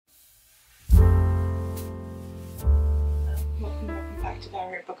to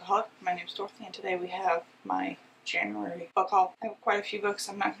Diary of Bookaholic. My name is Dorothy and today we have my January book haul. I have quite a few books.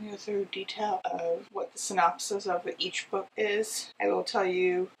 I'm not going to go through detail of what the synopsis of each book is. I will tell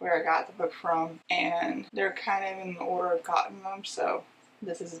you where I got the book from, and they're kind of in the order I've gotten them, so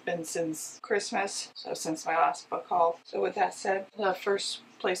this has been since Christmas, so since my last book haul. So with that said, the first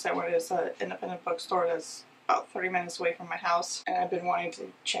place I went is an independent bookstore that's about 30 minutes away from my house, and I've been wanting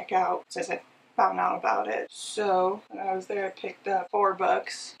to check out since I found out about it. So when I was there, I picked up 4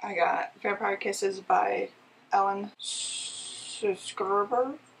 books. I got Vampire Kisses by Ellen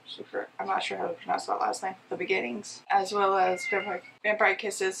Schreiber. I'm not sure how to pronounce that last name. The Beginnings, as well as Vampire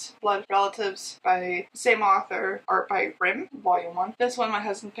Kisses, Blood Relatives by the same author, art by Rim, Volume 1. This one my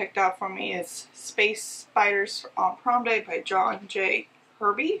husband picked out for me is Space Spiders on Prom Day by John J.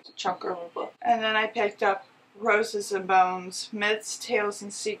 Hruby. It's a chunk of a book. And then I picked up Roses and Bones, Myths, Tales,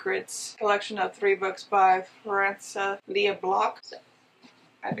 and Secrets, collection of 3 books by Francesca Block. So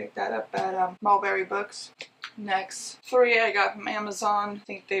I picked that up at Mulberry Books. Next 3 I got from Amazon. I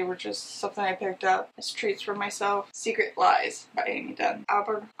think they were just something I picked up as treats for myself. Secret Lies by Amie Dunne.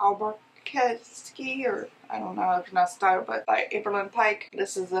 Albuquerque, or I don't know how to pronounce the title, but by Aprilynne Pike.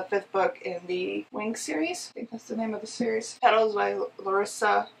 This is the 5th book in the Wing series. I think that's the name of the series. Petals by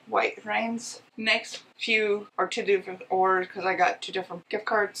Laurisa White Reigns. Next few are 2 different orders because I got 2 different gift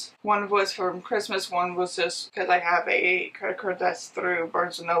cards. One was from Christmas, one was just because I have a credit card that's through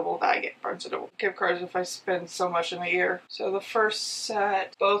Barnes & Noble that I get Barnes & Noble gift cards if I spend so much in a year. So the first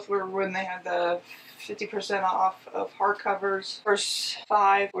set, both were when they had the 50% off of hardcovers. First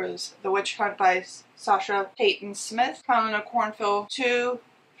 5 was The Witch Hunt by Sasha Peyton Smith. Found in Cornfield 2,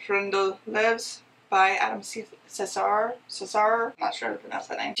 Frendo Lives by Adam Cesare. I'm not sure how to pronounce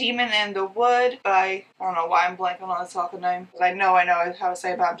that name. Demon in the Wood by, I don't know why I'm blanking on this author name. I know how to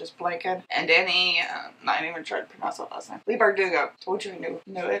say it, but I'm just blanking. And Danny, not even trying to pronounce that last name. Lee Bardugo. Told you I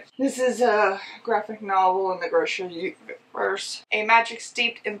knew it. This is a graphic novel in the grocery universe. A Magic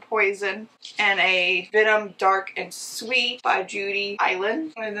Steeped in Poison and a Venom Dark and Sweet by Judy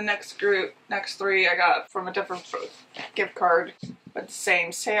Island. And the next 3 I got from a different gift card, but the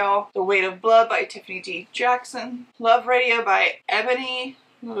same sale. The Weight of Blood by Tiffany D. Jackson. Love Radio by Ebony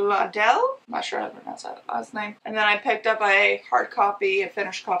Ladell. I'm not sure how to pronounce that last name. And then I picked up a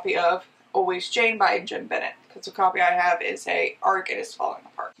finished copy of Always Jane by Jen Bennett, because the copy I have is a arc and it's falling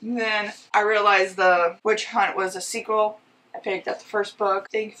apart. And then I realized The Witch Hunt was a sequel. I picked up the first book,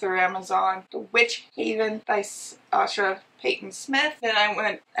 I think through Amazon. The Witch Haven by Sasha Peyton Smith. Then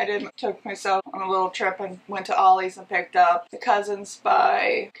I took myself on a little trip and went to Ollie's and picked up The Cousins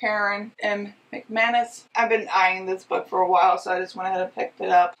by Karen M. McManus. I've been eyeing this book for a while, so I just went ahead and picked it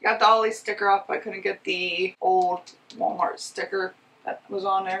up. Got the Ollie's sticker off, but I couldn't get the old Walmart sticker that was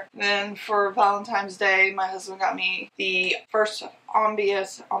on there. Then for Valentine's Day, my husband got me the first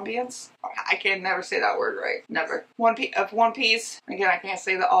ambience. I can never say that word right. Never. One Piece. Again, I can't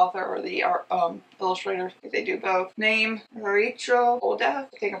say the author or the illustrator. They do both. Name Rachel Oda.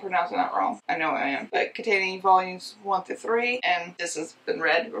 I think I'm pronouncing that wrong. I know I am. But containing volumes 1 through 3, and this has been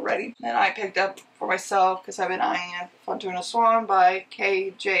read already. Then I picked up for myself, because I've been eyeing it, Fontuna Swan by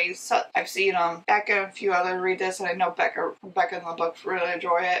K.J. Sutton. I've seen Becca and a few others read this, and I know Becca and the books really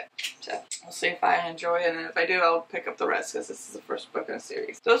enjoy it. So I'll see if I enjoy it, and if I do, I'll pick up the rest, because this is the first book in a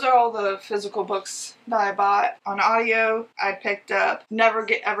series. Those are all the physical books that I bought. On audio, I picked up Never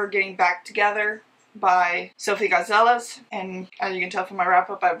Ever Getting Back Together by Sophie Gonzales, and as you can tell from my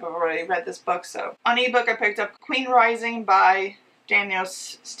wrap-up, I've already read this book. So on ebook, I picked up Queen Rising by Danielle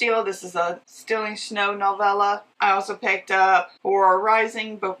Steele. This is a Stealing Snow novella. I also picked up Aurora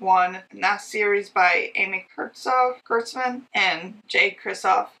Rising, book 1, in that series by Amie Kurtzman and Jay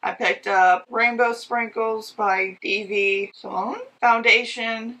Kristoff. I picked up Rainbow Sprinkles by D.V. Salone.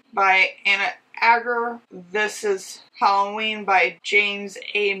 Foundation by Ann Aguirre. This is Halloween by James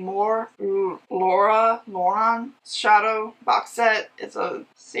A. Moore. Lorna Shadow box set. It's a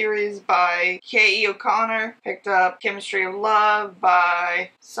series by K.E. O'Connor. Picked up Chemistry of Love by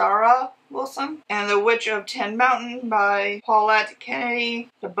Sarah Wilson. And The Witch of Ten Mountain by Paulette Kennedy.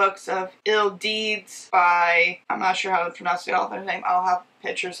 The Books of Ill Deeds by, I'm not sure how to pronounce the author's name. I'll have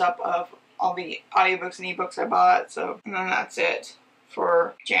pictures up of all the audiobooks and ebooks I bought. So, and then that's it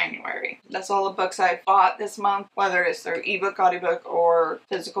for January. That's all the books I bought this month, whether it's their ebook, audiobook, or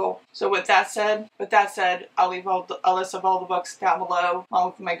physical. So with that said, I'll leave a list of all the books down below, along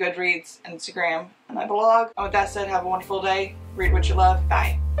with my Goodreads, Instagram, and my blog. And with that said, have a wonderful day. Read what you love.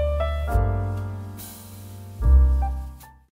 Bye.